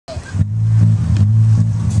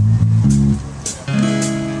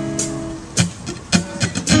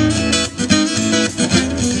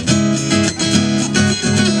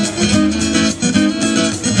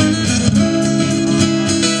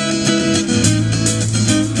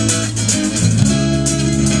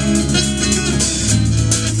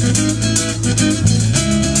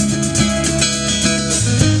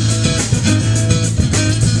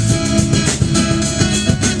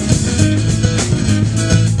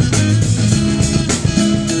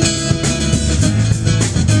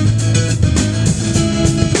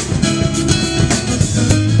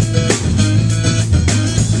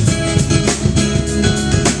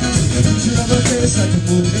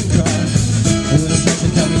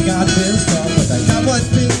been far, but I got one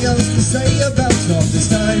thing else to say about all this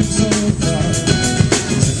time so far.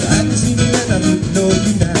 Since I haven't seen you and I wouldn't know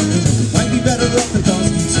you now, it might be better off the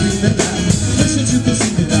dogs keep screaming out. Wishing you could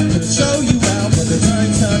see that I could show you out, but the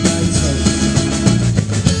time's not right, so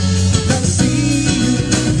I'll see you,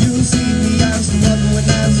 you see me as the other one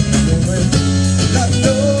as the woman. I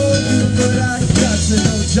know you, but I got to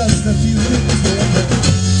know just a few things more.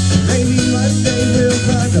 Maybe one day we'll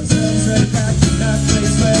find ourselves right back in that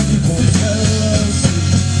place where we won't tell us.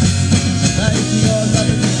 Like we all love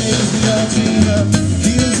it, the things we all dream of.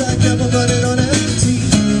 Feels like never running on empty.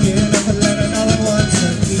 Can't ever let another one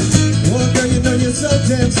touch me. Oh girl, you know you're so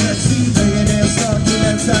damn sexy. Laying there stalking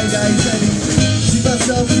that side-eye setting. See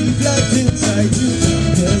myself reflect inside you.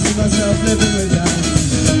 Can't see myself living without you.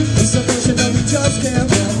 It's a version that we just can't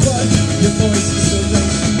help, but your voice is so low,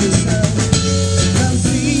 sweet as hell. I'll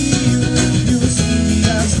see you, you see me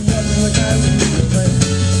as the other one as we play.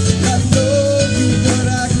 I know you, but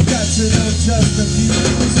I got to know just a few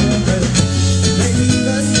things more. Maybe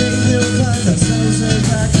one day we'll find ourselves right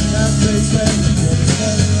back in that place where we won't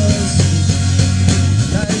tell us.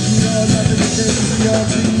 Like we all love the things we all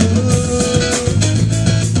dream of.